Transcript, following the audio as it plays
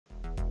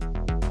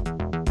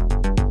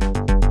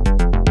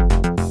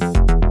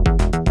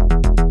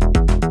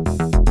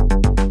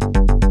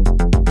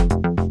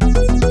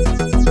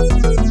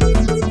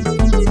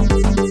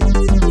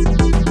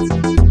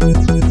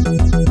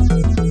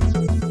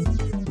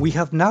We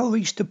have now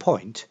reached a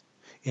point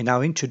in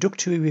our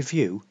introductory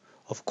review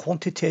of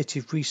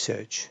quantitative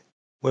research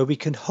where we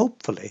can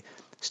hopefully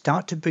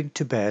start to bring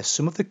to bear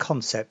some of the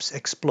concepts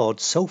explored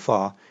so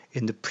far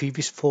in the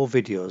previous 4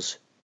 videos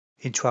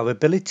into our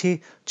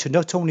ability to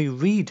not only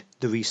read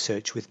the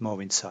research with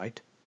more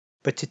insight,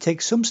 but to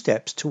take some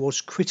steps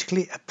towards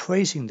critically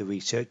appraising the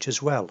research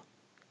as well.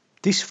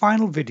 This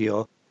final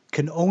video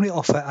can only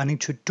offer an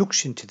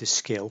introduction to this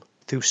skill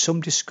through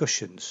some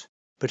discussions,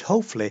 but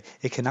hopefully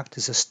it can act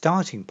as a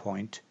starting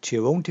point to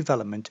your own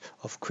development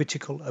of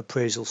critical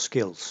appraisal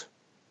skills.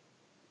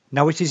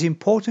 Now, it is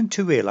important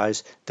to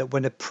realise that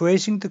when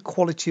appraising the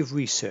quality of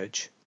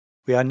research,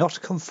 we are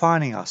not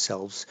confining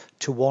ourselves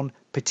to one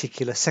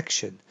particular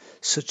section,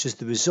 such as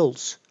the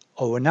results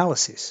or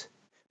analysis,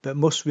 but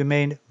must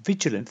remain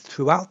vigilant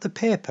throughout the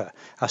paper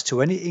as to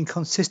any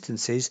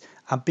inconsistencies,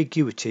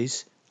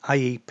 ambiguities,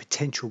 i.e.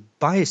 potential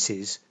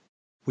biases,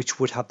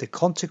 which would have the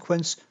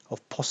consequence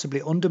of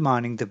possibly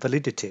undermining the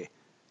validity,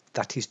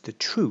 that is the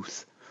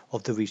truth,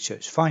 of the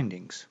research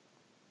findings.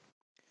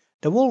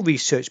 Now, all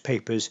research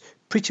papers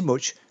pretty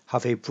much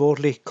have a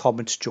broadly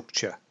common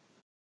structure.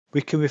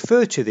 We can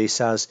refer to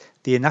this as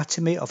the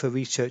anatomy of a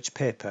research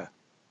paper.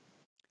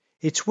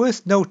 It's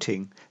worth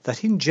noting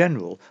that in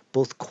general,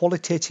 both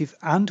qualitative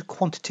and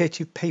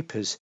quantitative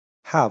papers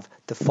have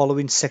the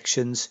following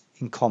sections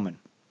in common.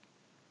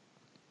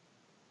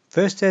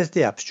 First, there's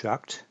the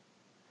abstract,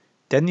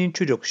 then the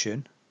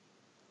introduction,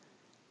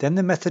 then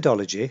the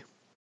methodology.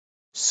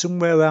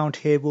 Somewhere around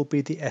here will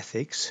be the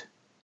ethics,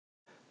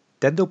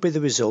 then there'll be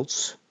the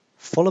results,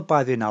 followed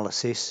by the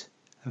analysis,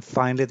 and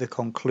finally the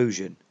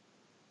conclusion.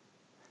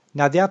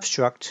 Now, the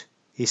abstract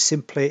is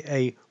simply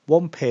a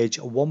 1-page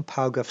or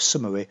 1-paragraph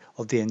summary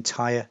of the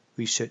entire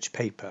research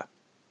paper.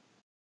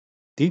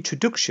 The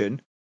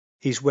introduction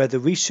is where the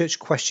research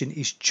question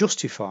is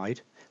justified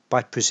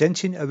by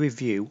presenting a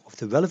review of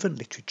the relevant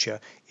literature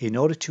in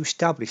order to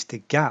establish the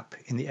gap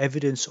in the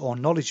evidence or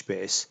knowledge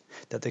base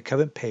that the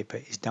current paper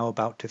is now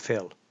about to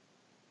fill.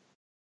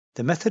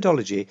 The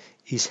methodology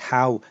is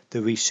how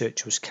the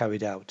research was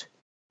carried out.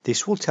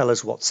 This will tell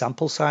us what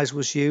sample size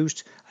was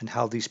used and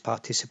how these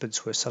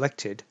participants were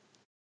selected,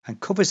 and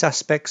covers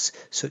aspects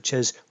such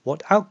as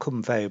what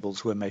outcome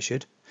variables were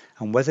measured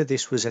and whether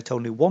this was at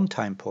only one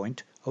time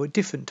point or at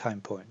different time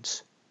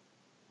points.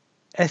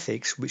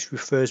 Ethics, which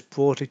refers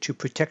broadly to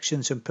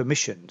protections and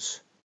permissions.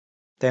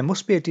 There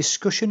must be a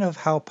discussion of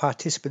how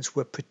participants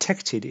were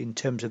protected in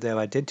terms of their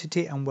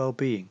identity and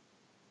well-being.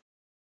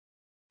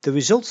 The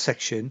results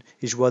section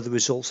is where the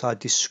results are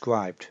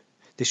described.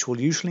 This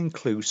will usually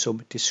include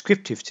some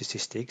descriptive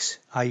statistics,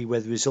 i.e.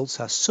 where the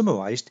results are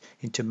summarised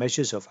into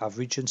measures of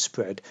average and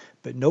spread,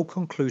 but no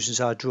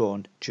conclusions are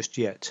drawn just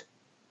yet.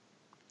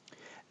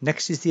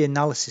 Next is the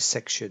analysis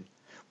section,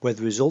 where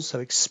the results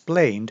are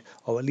explained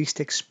or at least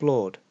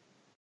explored.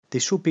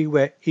 This will be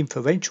where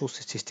inferential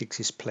statistics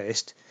is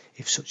placed,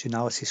 if such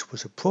analysis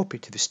was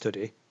appropriate to the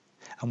study,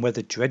 and where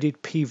the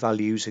dreaded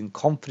p-values and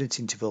confidence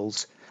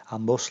intervals are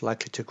most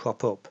likely to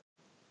crop up.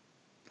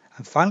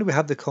 And finally, we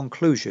have the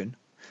conclusion,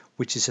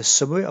 which is a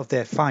summary of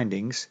their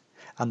findings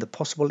and the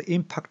possible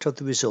impact of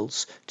the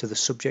results to the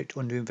subject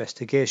under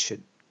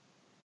investigation.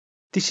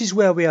 This is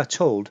where we are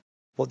told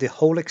what the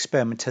whole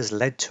experiment has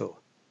led to.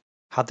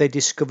 Have they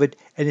discovered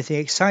anything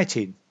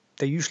exciting?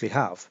 They usually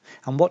have.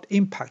 And what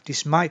impact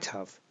this might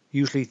have?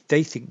 Usually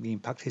they think the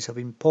impact is of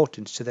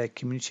importance to their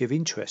community of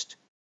interest.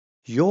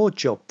 Your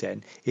job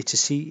then is to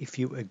see if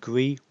you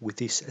agree with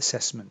this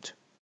assessment.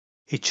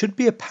 It should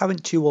be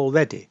apparent to you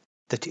already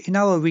that in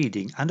our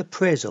reading and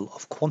appraisal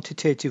of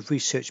quantitative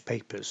research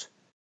papers,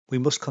 we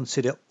must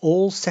consider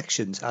all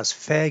sections as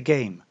fair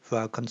game for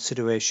our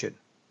consideration.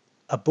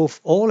 Above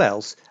all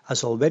else,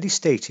 as already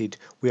stated,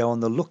 we are on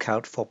the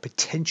lookout for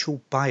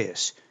potential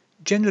bias,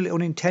 generally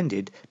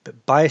unintended,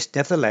 but bias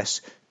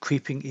nevertheless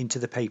creeping into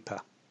the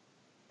paper.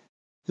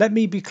 Let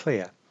me be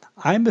clear,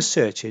 I am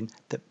asserting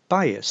that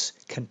bias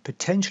can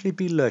potentially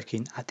be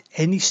lurking at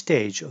any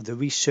stage of the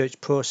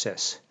research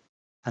process,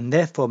 and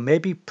therefore may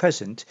be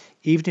present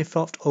even if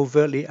not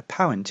overtly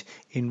apparent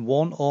in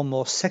one or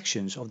more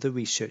sections of the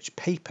research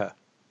paper.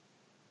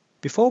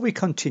 Before we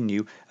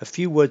continue, a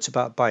few words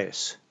about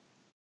bias.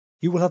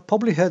 You will have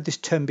probably heard this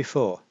term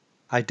before.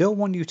 I don't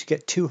want you to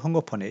get too hung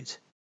up on it,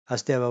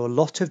 as there are a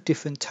lot of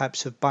different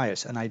types of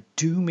bias, and I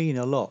do mean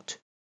a lot.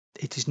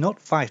 It is not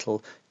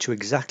vital to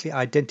exactly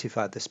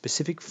identify the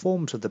specific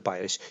forms of the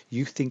bias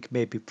you think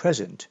may be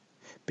present,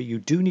 but you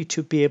do need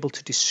to be able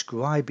to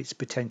describe its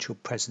potential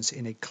presence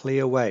in a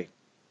clear way.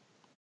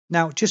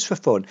 Now, just for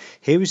fun,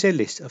 here is a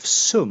list of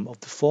some of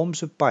the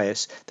forms of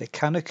bias that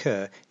can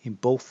occur in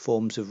both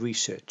forms of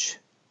research.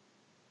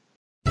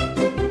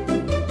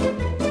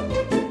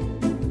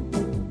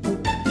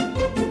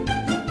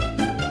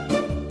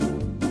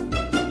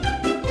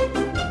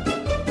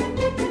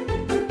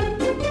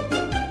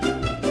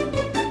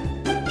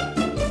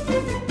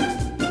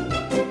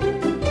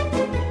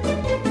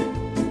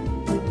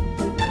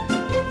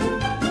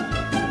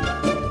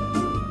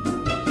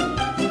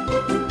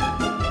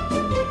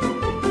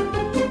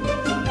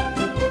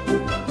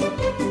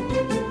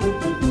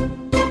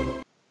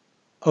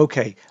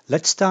 Okay,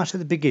 let's start at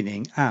the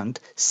beginning and,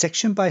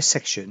 section by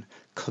section,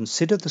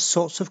 consider the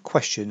sorts of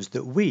questions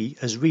that we,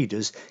 as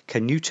readers,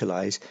 can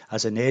utilise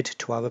as an aid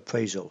to our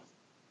appraisal.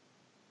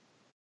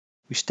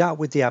 We start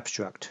with the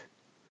abstract.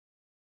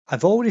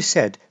 I've already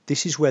said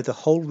this is where the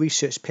whole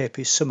research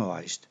paper is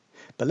summarised,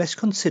 but let's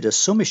consider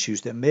some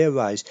issues that may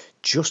arise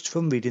just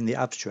from reading the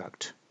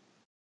abstract.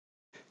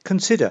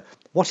 Consider,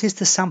 what is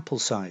the sample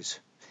size?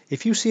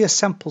 If you see a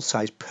sample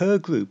size per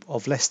group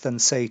of less than,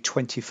 say,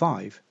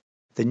 25,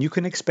 then you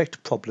can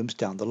expect problems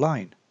down the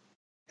line.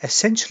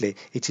 Essentially,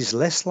 it is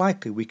less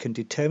likely we can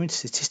determine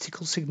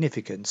statistical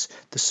significance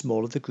the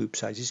smaller the group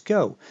sizes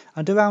go,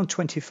 and around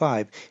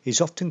 25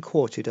 is often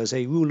quoted as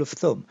a rule of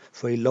thumb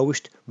for a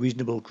lowest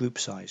reasonable group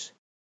size.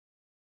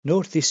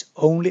 Note this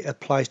only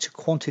applies to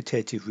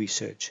quantitative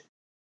research.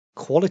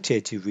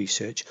 Qualitative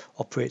research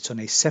operates on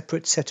a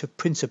separate set of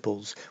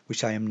principles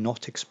which I am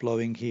not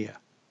exploring here.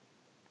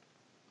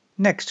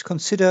 Next,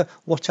 consider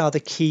what are the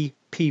key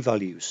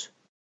p-values.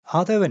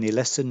 Are there any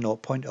less than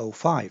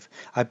 0.05?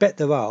 I bet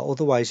there are,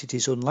 otherwise it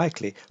is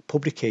unlikely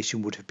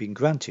publication would have been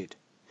granted.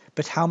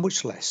 But how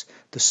much less?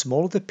 The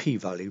smaller the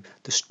p-value,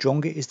 the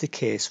stronger is the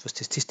case for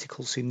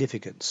statistical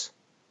significance.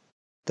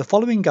 The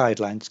following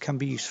guidelines can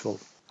be useful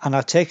and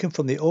are taken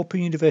from the Open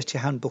University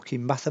Handbook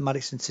in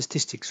Mathematics and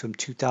Statistics from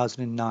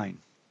 2009.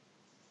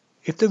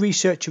 If the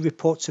researcher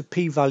reports a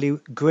p-value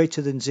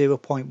greater than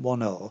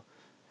 0.10,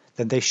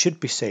 then they should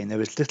be saying there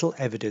is little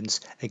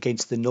evidence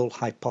against the null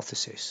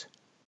hypothesis.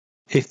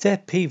 If their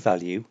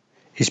p-value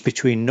is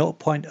between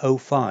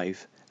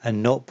 0.05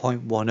 and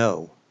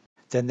 0.10,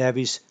 then there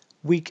is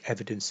weak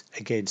evidence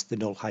against the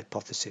null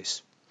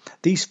hypothesis.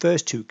 These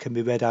first two can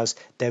be read as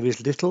there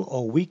is little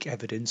or weak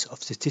evidence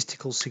of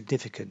statistical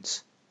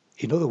significance.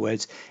 In other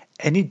words,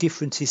 any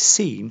differences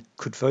seen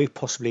could very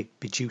possibly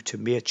be due to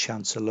mere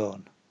chance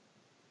alone.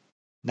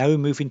 Now we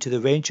move into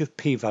the range of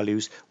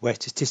p-values where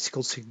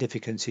statistical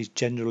significance is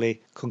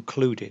generally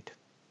concluded.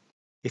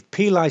 If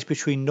p lies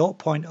between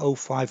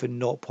 0.05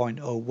 and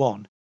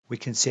 0.01, we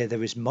can say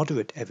there is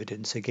moderate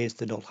evidence against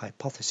the null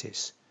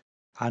hypothesis.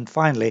 And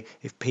finally,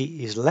 if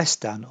p is less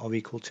than or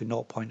equal to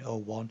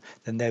 0.01,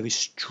 then there is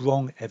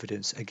strong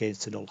evidence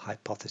against the null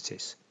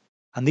hypothesis.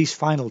 And these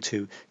final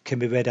two can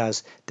be read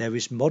as there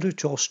is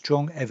moderate or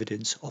strong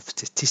evidence of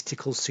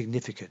statistical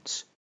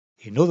significance.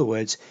 In other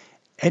words,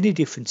 any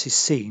differences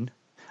seen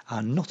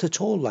are not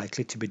at all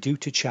likely to be due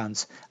to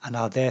chance and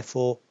are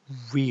therefore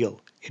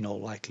real in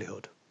all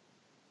likelihood.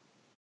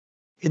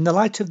 In the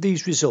light of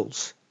these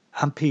results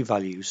and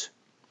p-values,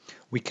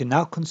 we can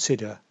now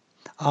consider,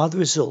 are the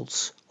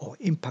results or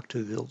impact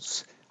of the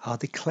results, are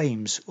the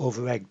claims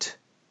over-egged?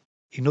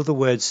 In other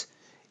words,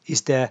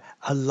 is there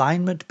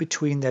alignment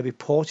between their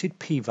reported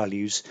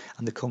p-values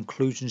and the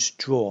conclusions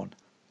drawn?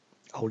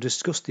 I will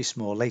discuss this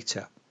more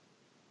later.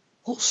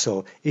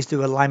 Also, is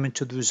there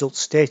alignment of the results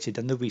stated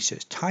and the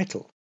research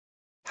title?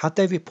 Had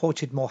they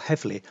reported more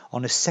heavily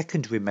on a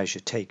secondary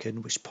measure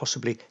taken which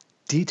possibly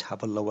did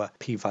have a lower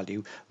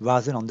p-value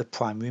rather than on the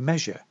primary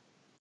measure?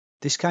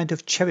 This kind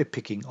of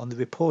cherry-picking on the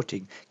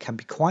reporting can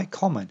be quite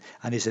common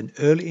and is an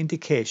early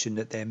indication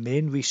that their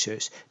main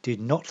research did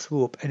not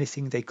throw up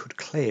anything they could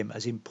claim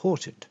as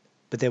important,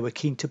 but they were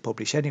keen to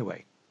publish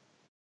anyway.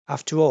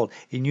 After all,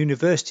 in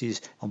universities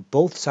on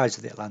both sides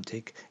of the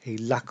Atlantic, a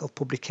lack of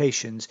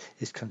publications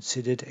is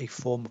considered a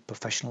form of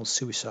professional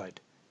suicide.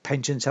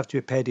 Pensions have to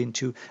be paid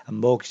into and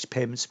mortgage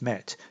payments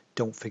met,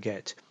 don't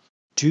forget.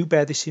 Do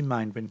bear this in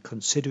mind when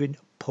considering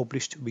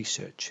published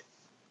research.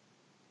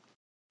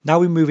 Now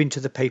we move into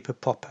the paper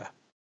proper.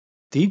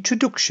 The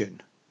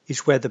introduction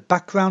is where the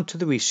background to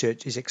the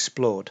research is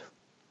explored.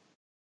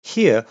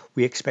 Here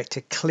we expect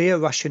a clear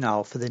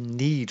rationale for the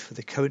need for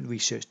the current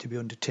research to be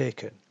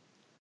undertaken.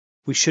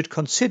 We should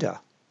consider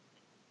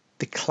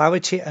the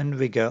clarity and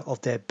rigour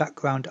of their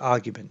background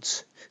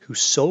arguments,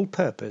 whose sole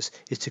purpose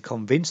is to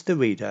convince the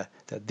reader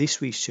that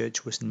this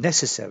research was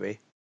necessary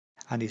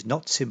and is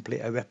not simply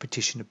a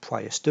repetition of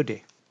prior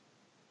study.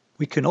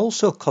 We can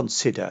also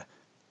consider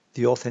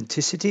the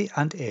authenticity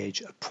and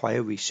age of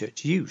prior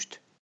research used.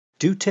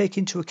 Do take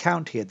into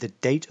account here the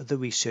date of the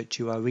research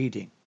you are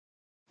reading.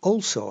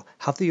 Also,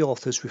 have the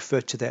authors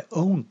referred to their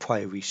own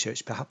prior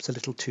research perhaps a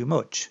little too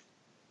much?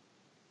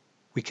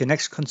 We can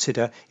next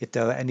consider if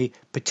there are any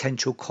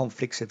potential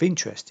conflicts of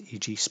interest,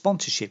 e.g.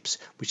 sponsorships,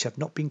 which have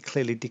not been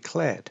clearly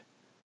declared.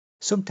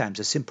 Sometimes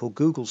a simple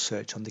Google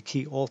search on the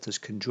key authors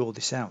can draw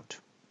this out.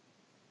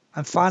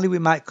 And finally, we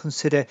might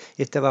consider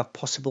if there are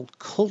possible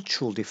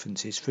cultural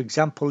differences. For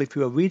example, if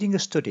you are reading a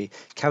study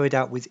carried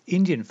out with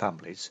Indian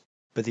families,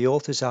 but the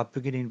authors are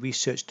bringing in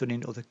research done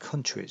in other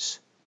countries.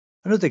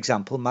 Another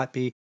example might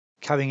be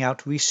carrying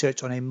out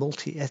research on a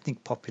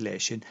multi-ethnic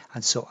population,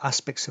 and so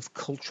aspects of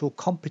cultural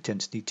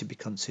competence need to be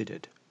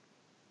considered.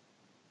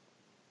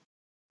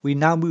 We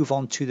now move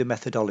on to the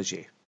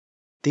methodology.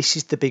 This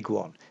is the big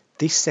one.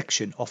 This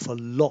section offers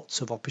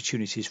lots of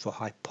opportunities for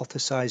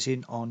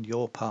hypothesizing on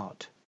your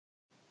part.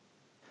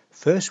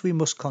 First, we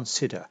must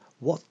consider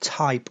what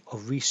type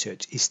of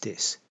research is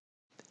this.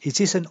 Is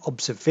this an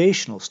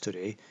observational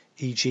study,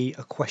 e.g.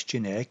 a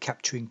questionnaire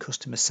capturing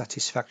customer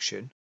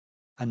satisfaction?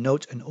 And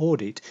note, an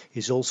audit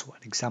is also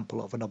an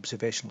example of an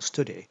observational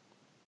study.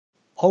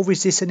 Or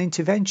is this an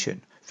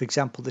intervention, for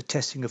example the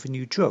testing of a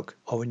new drug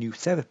or a new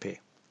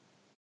therapy?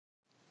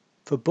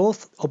 For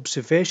both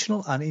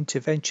observational and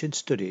intervention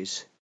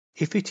studies,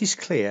 if it is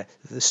clear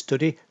that the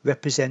study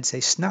represents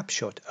a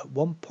snapshot at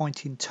one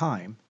point in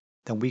time,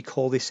 then we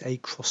call this a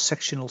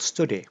cross-sectional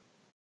study.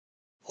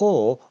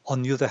 Or,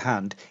 on the other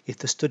hand, if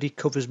the study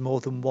covers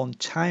more than one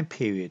time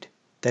period,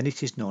 then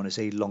it is known as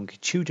a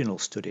longitudinal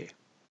study.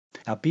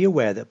 Now be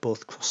aware that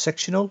both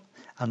cross-sectional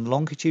and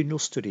longitudinal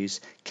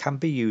studies can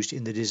be used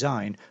in the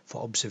design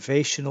for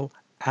observational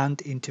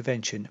and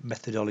intervention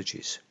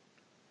methodologies.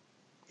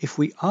 If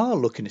we are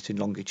looking at a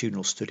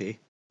longitudinal study,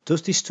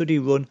 does this study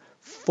run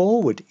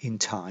forward in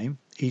time,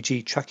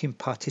 e.g. tracking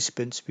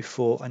participants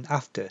before and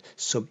after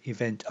some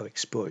event or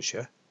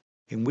exposure,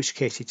 in which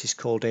case it is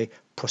called a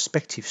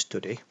prospective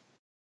study?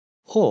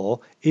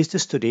 Or is the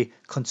study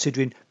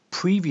considering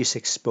previous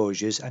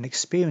exposures and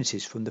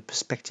experiences from the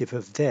perspective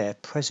of their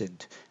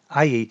present,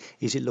 i.e.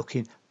 is it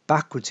looking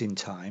backwards in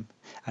time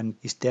and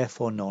is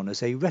therefore known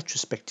as a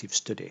retrospective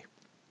study?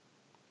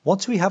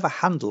 Once we have a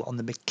handle on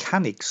the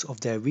mechanics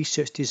of their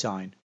research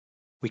design,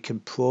 we can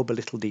probe a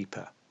little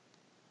deeper.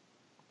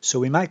 So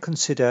we might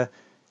consider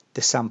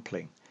the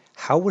sampling.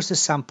 How was the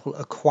sample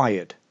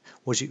acquired?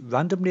 Was it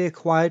randomly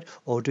acquired,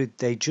 or did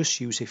they just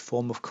use a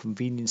form of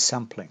convenience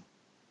sampling?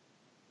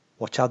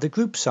 What are the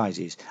group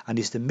sizes, and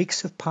is the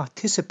mix of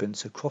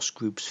participants across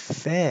groups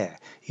fair,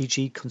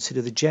 e.g.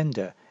 consider the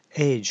gender,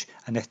 age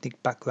and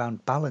ethnic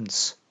background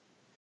balance?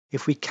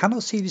 If we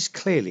cannot see this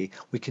clearly,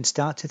 we can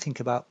start to think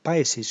about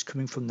biases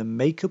coming from the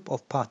makeup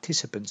of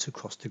participants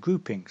across the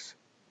groupings.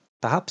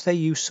 Perhaps they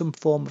use some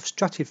form of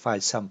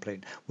stratified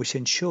sampling which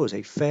ensures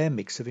a fair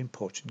mix of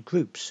important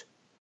groups.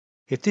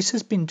 If this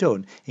has been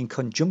done in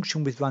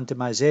conjunction with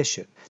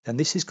randomization, then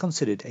this is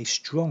considered a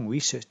strong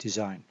research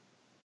design.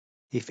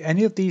 If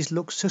any of these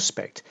look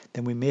suspect,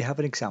 then we may have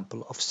an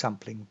example of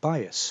sampling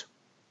bias.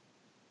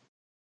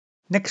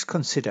 Next,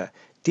 consider,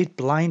 did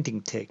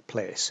blinding take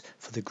place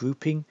for the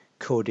grouping,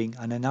 coding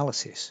and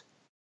analysis?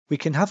 We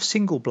can have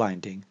single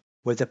blinding,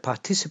 where the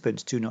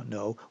participants do not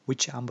know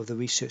which arm of the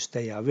research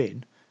they are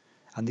in,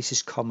 and this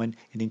is common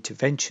in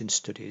intervention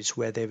studies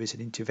where there is an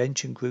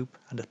intervention group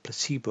and a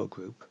placebo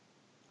group.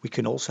 We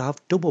can also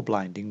have double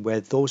blinding, where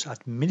those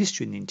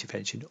administering the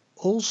intervention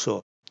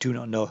also do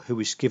not know who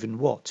is given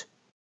what.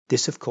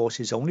 This, of course,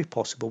 is only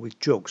possible with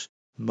drugs.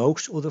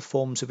 Most other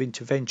forms of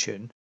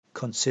intervention,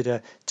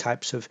 consider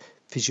types of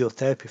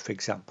physiotherapy for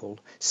example,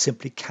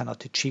 simply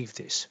cannot achieve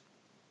this.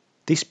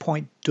 This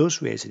point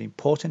does raise an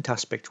important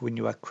aspect when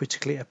you are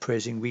critically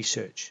appraising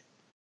research.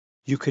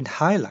 You can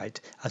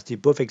highlight, as the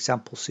above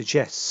example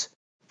suggests,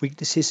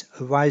 weaknesses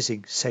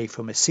arising, say,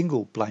 from a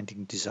single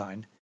blinding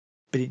design,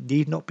 but it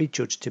need not be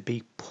judged to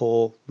be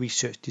poor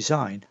research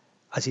design,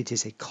 as it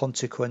is a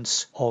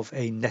consequence of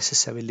a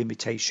necessary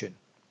limitation.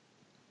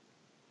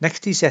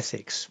 Next is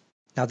ethics.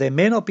 Now, there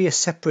may not be a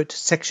separate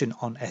section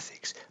on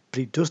ethics, but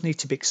it does need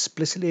to be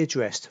explicitly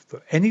addressed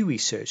for any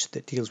research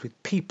that deals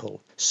with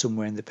people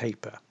somewhere in the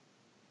paper.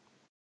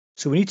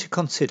 So we need to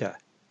consider,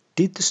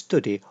 did the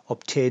study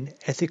obtain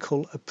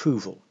ethical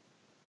approval?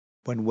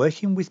 When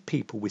working with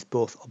people with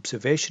both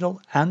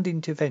observational and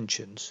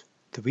interventions,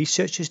 the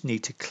researchers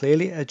need to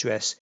clearly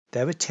address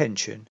their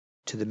attention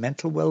to the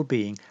mental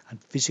well-being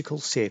and physical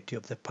safety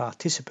of the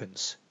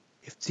participants.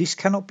 If this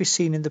cannot be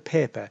seen in the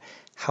paper,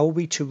 how are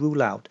we to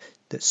rule out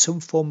that some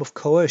form of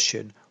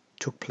coercion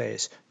took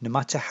place, no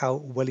matter how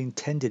well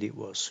intended it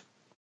was?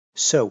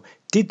 So,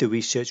 did the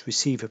research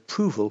receive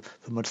approval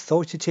from an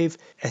authoritative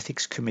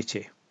ethics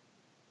committee?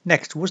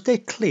 Next, was there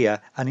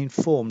clear and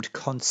informed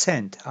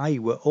consent, i.e.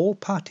 were all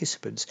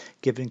participants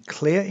given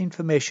clear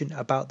information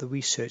about the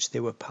research they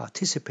were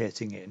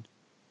participating in,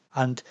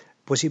 and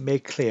was it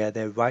made clear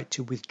their right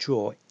to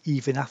withdraw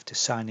even after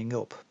signing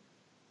up?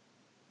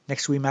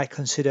 Next, we might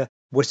consider,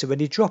 was there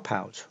any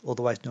dropout,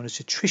 otherwise known as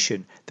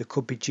attrition, that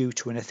could be due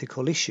to an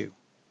ethical issue?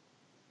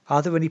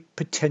 Are there any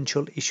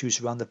potential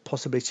issues around the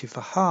possibility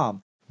for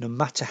harm, no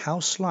matter how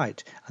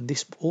slight, and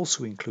this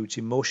also includes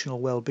emotional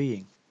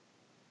well-being?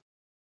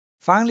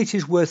 Finally, it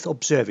is worth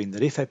observing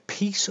that if a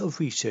piece of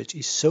research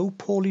is so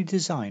poorly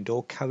designed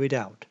or carried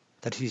out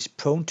that it is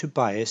prone to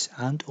bias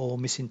and or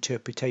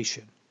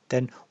misinterpretation,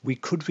 then we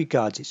could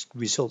regard its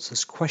results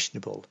as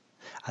questionable,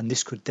 and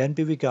this could then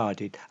be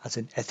regarded as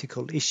an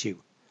ethical issue,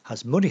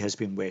 as money has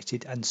been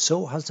wasted and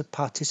so has the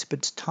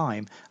participants'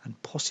 time and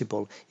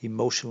possible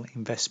emotional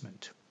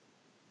investment.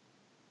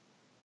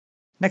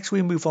 Next,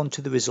 we move on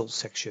to the results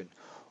section.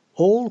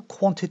 All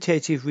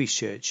quantitative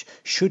research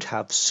should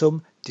have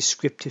some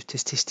descriptive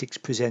statistics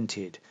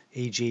presented,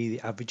 e.g. the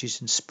averages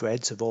and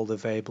spreads of all the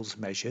variables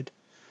measured,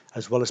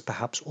 as well as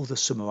perhaps other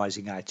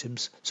summarizing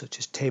items such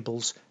as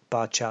tables,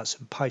 bar charts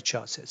and pie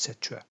charts,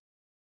 etc.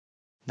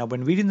 Now,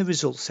 when reading the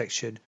results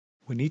section,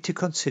 we need to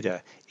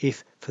consider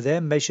if, for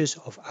their measures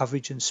of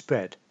average and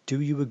spread,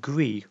 do you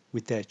agree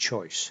with their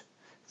choice?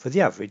 For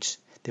the average,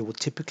 they will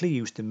typically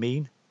use the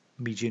mean,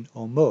 median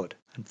or mode,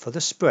 and for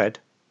the spread,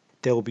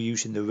 they will be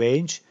using the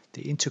range,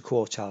 the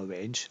interquartile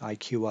range,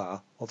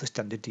 IQR, or the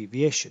standard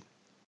deviation.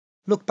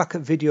 Look back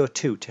at video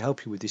 2 to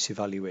help you with this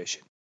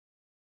evaluation.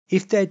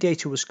 If their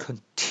data was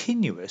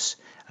continuous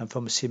and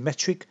from a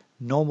symmetric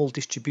normal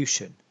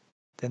distribution,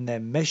 then their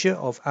measure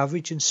of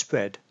average and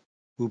spread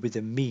will be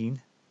the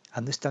mean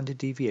and the standard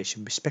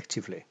deviation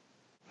respectively.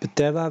 But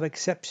there are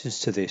exceptions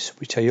to this,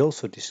 which I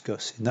also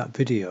discuss in that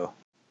video.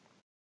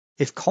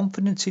 If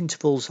confidence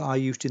intervals are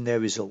used in their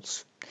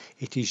results,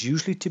 it is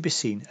usually to be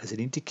seen as an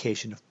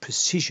indication of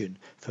precision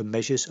for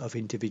measures of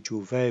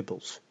individual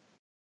variables.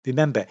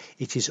 Remember,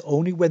 it is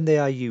only when they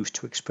are used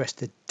to express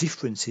the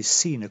differences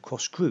seen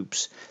across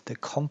groups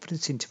that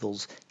confidence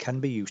intervals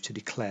can be used to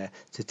declare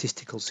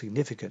statistical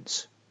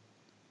significance.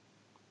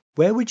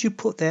 Where would you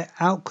put their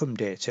outcome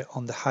data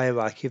on the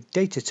hierarchy of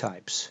data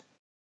types,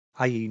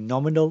 i.e.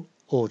 nominal,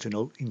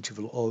 ordinal,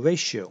 interval or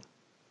ratio?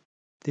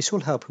 This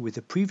will help you with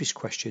the previous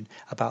question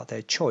about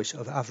their choice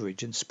of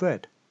average and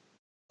spread.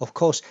 Of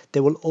course,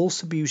 they will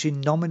also be using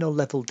nominal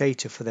level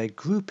data for their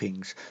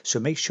groupings, so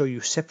make sure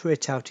you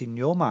separate out in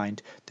your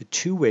mind the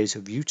two ways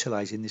of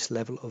utilizing this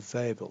level of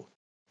variable.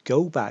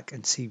 Go back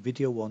and see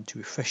video 1 to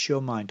refresh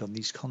your mind on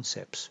these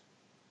concepts.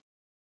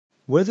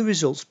 Were the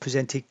results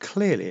presented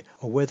clearly,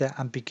 or were there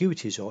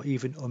ambiguities or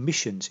even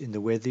omissions in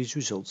the way these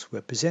results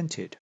were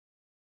presented?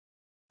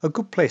 A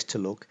good place to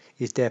look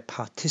is their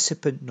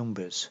participant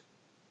numbers.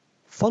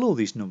 Follow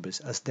these numbers,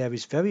 as there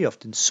is very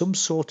often some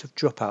sort of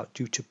dropout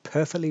due to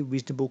perfectly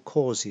reasonable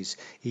causes,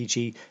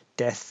 e.g.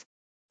 death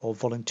or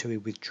voluntary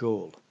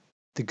withdrawal.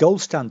 The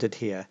gold standard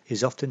here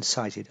is often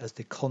cited as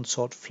the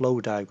CONSORT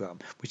flow diagram,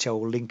 which I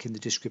will link in the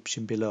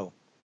description below.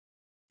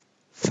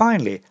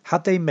 Finally,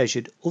 had they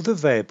measured other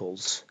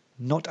variables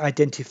not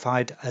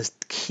identified as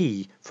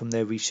key from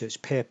their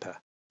research paper?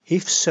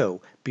 If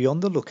so, be on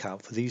the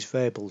lookout for these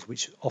variables,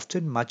 which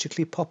often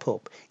magically pop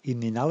up in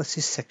the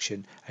analysis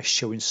section as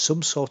showing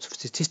some sort of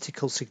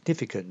statistical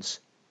significance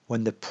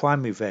when the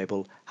primary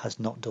variable has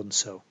not done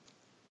so.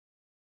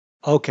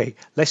 Okay,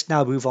 let's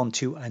now move on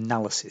to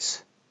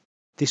analysis.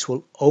 This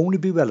will only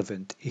be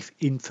relevant if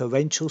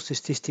inferential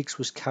statistics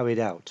was carried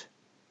out.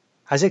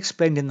 As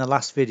explained in the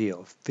last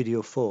video,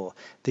 video 4,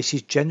 this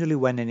is generally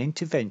when an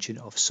intervention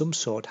of some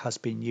sort has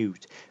been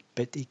used,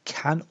 but it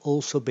can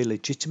also be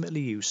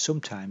legitimately used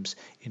sometimes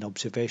in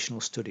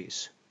observational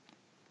studies.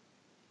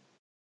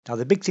 Now,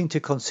 the big thing to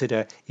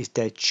consider is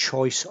their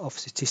choice of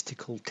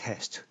statistical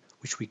test,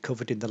 which we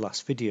covered in the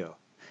last video,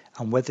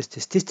 and whether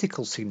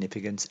statistical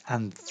significance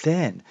and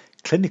then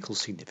clinical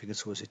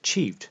significance was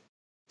achieved.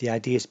 The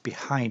ideas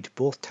behind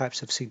both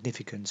types of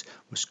significance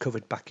was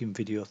covered back in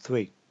video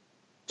 3.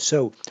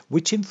 So,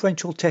 which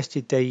inferential test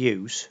did they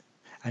use,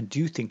 and do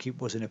you think it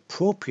was an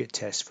appropriate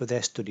test for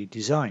their study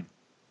design?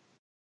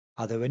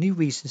 Are there any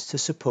reasons to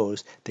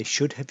suppose they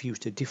should have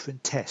used a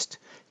different test?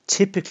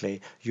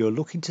 Typically, you're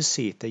looking to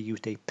see if they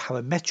used a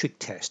parametric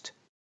test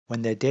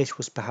when their data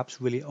was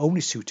perhaps really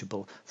only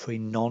suitable for a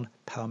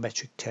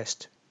non-parametric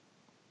test.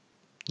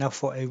 Now,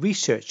 for a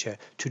researcher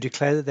to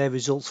declare that their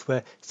results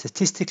were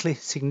statistically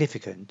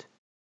significant,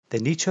 they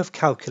need to have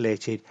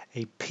calculated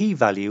a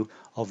p-value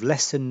of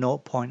less than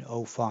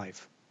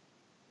 0.05.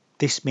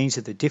 This means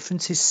that the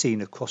differences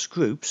seen across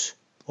groups,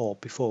 or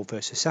before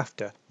versus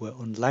after, were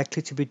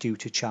unlikely to be due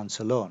to chance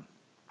alone.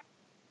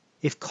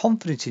 If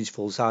confidence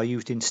intervals are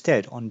used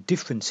instead on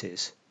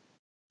differences,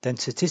 then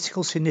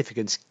statistical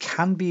significance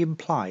can be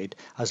implied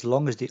as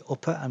long as the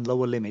upper and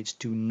lower limits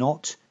do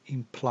not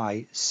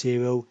imply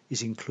 0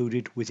 is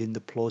included within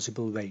the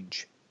plausible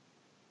range.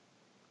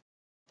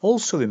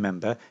 Also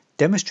remember,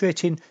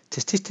 demonstrating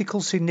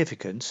statistical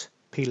significance,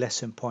 p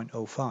less than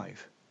 0.05,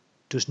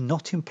 does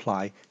not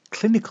imply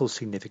clinical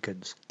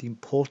significance, the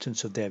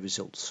importance of their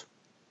results.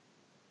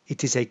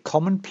 It is a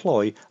common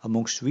ploy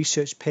amongst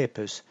research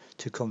papers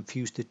to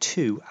confuse the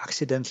two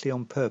accidentally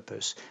on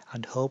purpose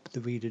and hope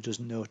the reader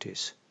doesn't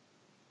notice.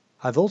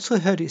 I've also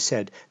heard it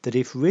said that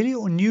if really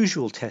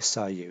unusual tests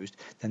are used,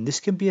 then this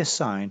can be a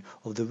sign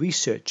of the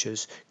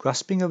researchers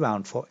grasping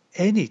around for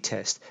any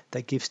test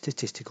that gives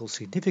statistical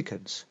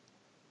significance.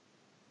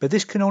 But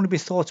this can only be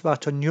thought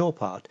about on your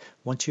part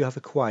once you have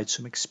acquired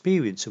some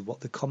experience of what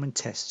the common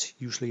tests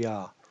usually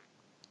are.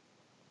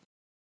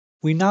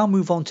 We now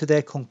move on to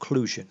their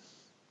conclusion.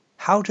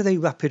 How do they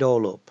wrap it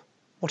all up?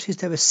 What is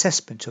their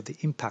assessment of the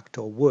impact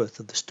or worth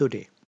of the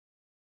study?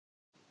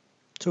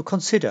 So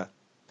consider,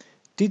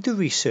 did the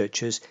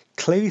researchers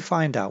clearly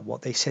find out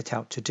what they set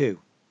out to do?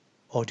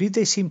 Or did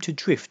they seem to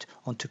drift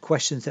onto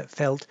questions that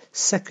felt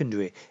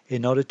secondary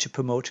in order to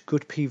promote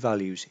good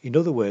p-values? In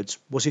other words,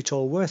 was it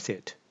all worth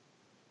it?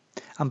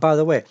 And by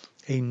the way,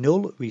 a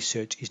null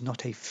research is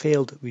not a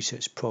failed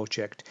research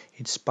project,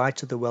 in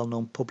spite of the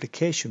well-known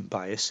publication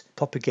bias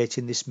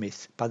propagating this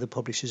myth by the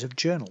publishers of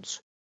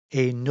journals.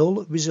 A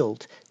null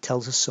result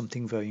tells us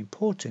something very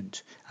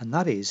important, and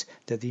that is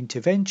that the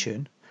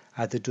intervention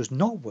either does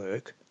not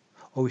work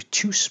or is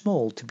too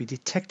small to be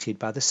detected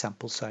by the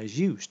sample size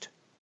used,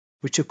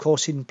 which of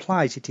course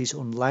implies it is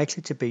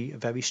unlikely to be a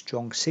very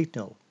strong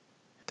signal.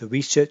 the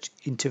research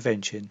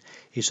intervention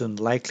is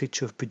unlikely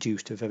to have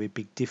produced a very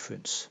big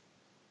difference.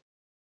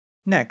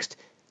 Next,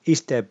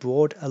 is there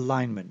broad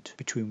alignment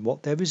between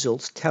what their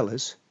results tell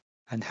us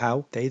and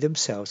how they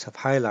themselves have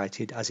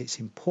highlighted as its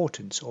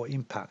importance or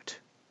impact?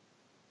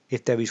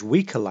 If there is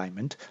weak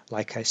alignment,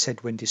 like I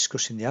said when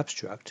discussing the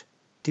abstract,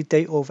 did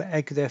they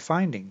over-egg their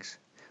findings?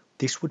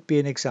 This would be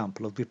an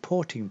example of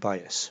reporting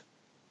bias.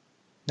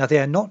 Now, they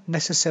are not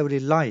necessarily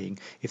lying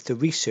if the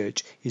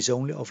research is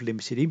only of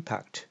limited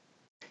impact.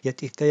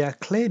 Yet if they are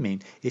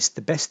claiming it's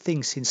the best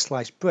thing since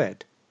sliced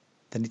bread,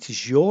 then it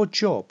is your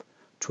job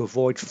to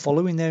avoid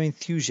following their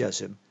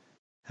enthusiasm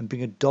and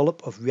bring a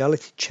dollop of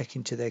reality check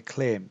into their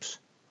claims.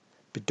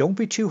 But don't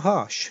be too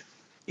harsh.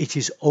 It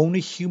is only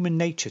human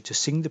nature to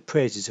sing the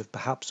praises of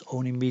perhaps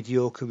only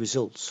mediocre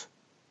results.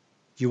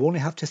 You only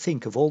have to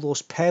think of all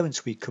those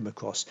parents we come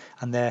across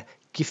and their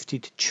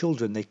gifted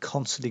children they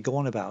constantly go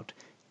on about.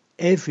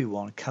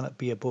 Everyone cannot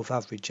be above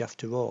average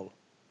after all.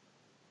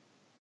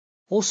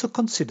 Also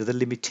consider the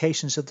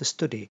limitations of the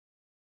study.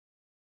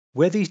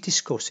 Were these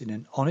discussed in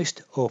an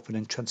honest, open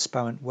and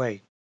transparent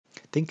way?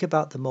 Think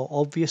about the more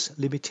obvious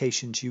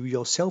limitations you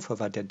yourself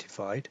have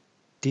identified.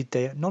 Did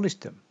they acknowledge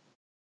them?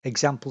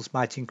 Examples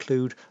might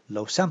include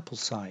low sample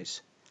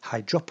size,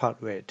 high dropout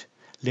rate,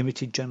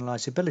 limited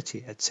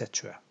generalizability,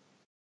 etc.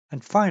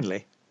 And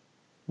finally,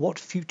 what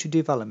future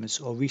developments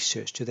or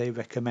research do they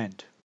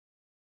recommend?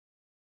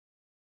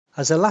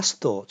 As a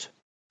last thought,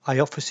 I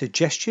offer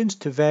suggestions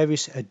to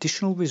various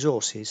additional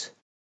resources,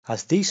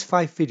 as these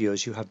 5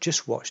 videos you have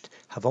just watched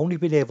have only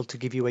been able to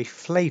give you a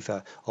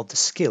flavour of the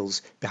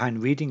skills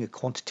behind reading a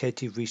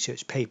quantitative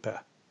research paper.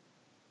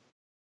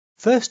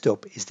 First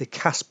up is the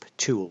CASP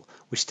tool,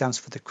 which stands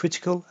for the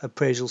Critical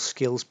Appraisal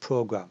Skills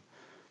Programme.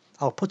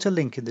 I'll put a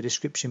link in the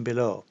description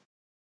below.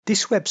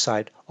 This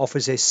website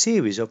offers a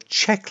series of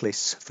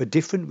checklists for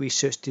different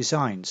research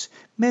designs,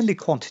 mainly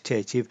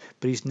quantitative,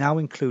 but is now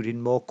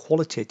including more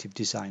qualitative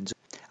designs,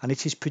 and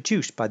it is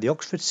produced by the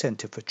Oxford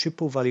Centre for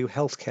Triple Value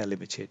Healthcare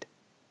Limited.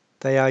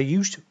 They are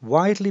used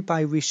widely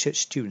by research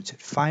students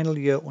at final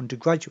year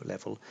undergraduate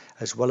level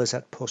as well as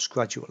at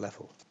postgraduate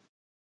level.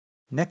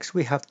 Next,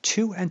 we have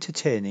 2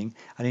 entertaining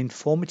and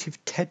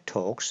informative TED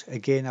Talks.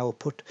 Again, I will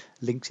put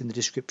links in the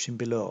description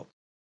below.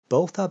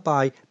 Both are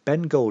by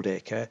Ben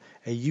Goldacre,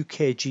 a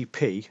UK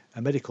GP,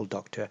 a medical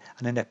doctor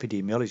and an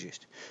epidemiologist,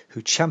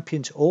 who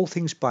champions all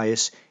things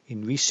bias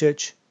in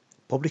research,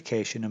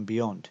 publication and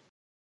beyond.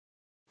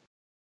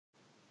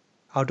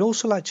 I would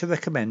also like to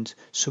recommend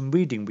some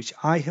reading which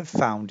I have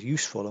found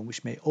useful and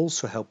which may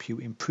also help you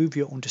improve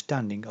your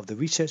understanding of the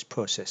research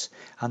process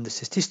and the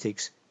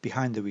statistics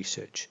behind the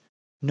research.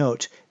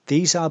 Note,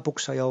 these are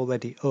books I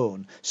already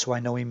own, so I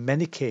know in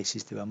many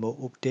cases there are more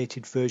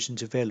updated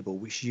versions available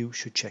which you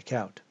should check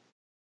out.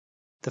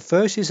 The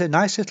first is a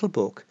nice little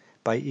book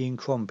by Ian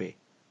Crombie.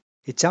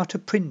 It's out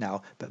of print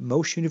now, but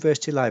most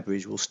university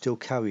libraries will still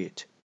carry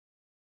it.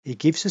 It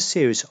gives a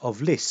series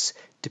of lists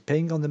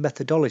depending on the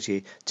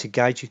methodology to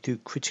guide you through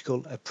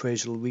critical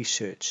appraisal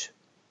research.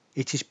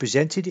 It is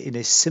presented in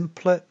a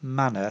simpler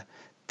manner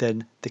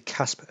than the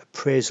CASP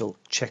appraisal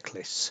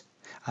checklists,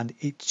 and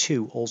it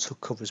too also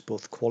covers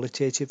both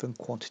qualitative and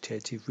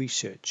quantitative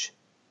research.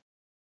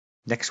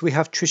 Next, we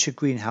have Tricia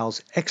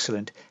Greenhall's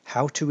excellent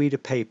How to Read a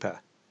Paper,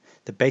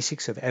 the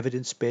Basics of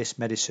Evidence-Based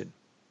Medicine.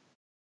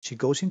 She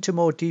goes into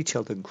more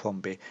detail than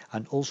Crombie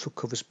and also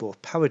covers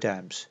both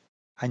paradigms,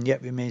 and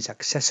yet remains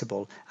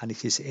accessible, and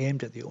it is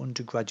aimed at the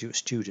undergraduate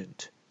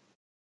student.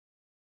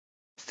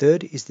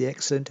 Third is the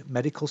excellent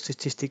Medical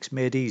Statistics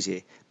Made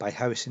Easy by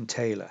Harrison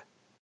Taylor.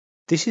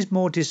 This is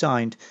more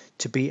designed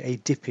to be a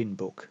dip-in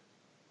book.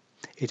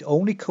 It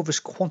only covers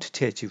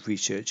quantitative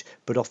research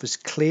but offers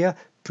clear,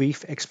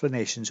 brief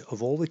explanations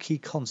of all the key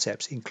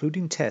concepts,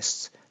 including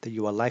tests, that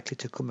you are likely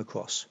to come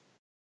across.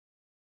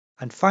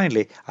 And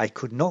finally, I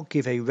could not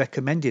give a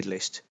recommended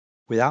list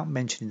without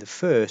mentioning the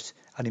first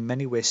and in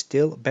many ways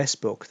still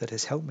best book that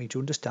has helped me to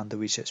understand the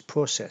research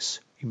process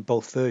in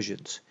both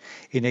versions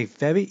in a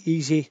very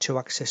easy to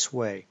access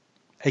way.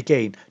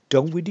 Again,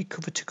 don't read it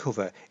cover to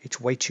cover, it's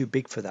way too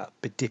big for that,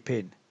 but dip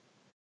in.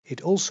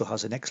 It also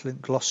has an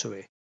excellent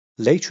glossary.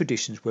 Later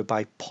editions were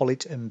by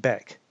Pollitt and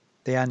Beck.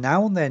 They are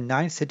now on their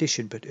 9th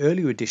edition, but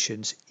earlier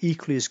editions,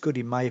 equally as good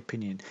in my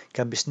opinion,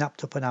 can be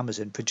snapped up on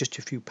Amazon for just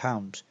a few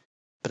pounds.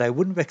 But I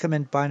wouldn't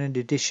recommend buying an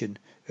edition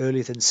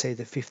earlier than say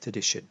the 5th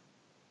edition.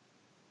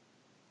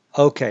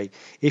 Okay,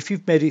 if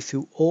you've made it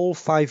through all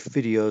 5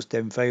 videos,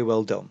 then very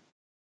well done.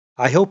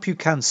 I hope you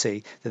can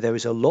see that there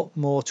is a lot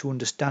more to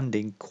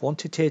understanding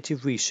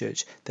quantitative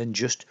research than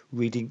just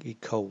reading it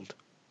cold.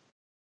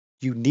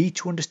 You need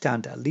to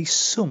understand at least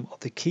some of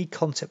the key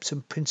concepts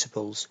and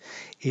principles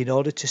in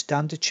order to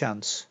stand a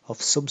chance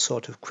of some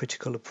sort of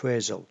critical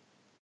appraisal.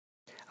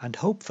 And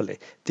hopefully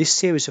this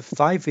series of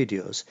 5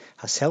 videos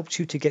has helped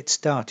you to get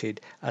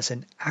started as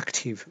an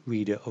active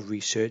reader of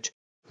research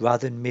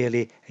rather than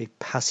merely a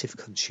passive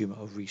consumer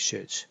of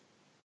research.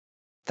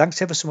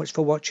 Thanks ever so much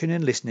for watching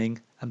and listening,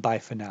 and bye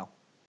for now.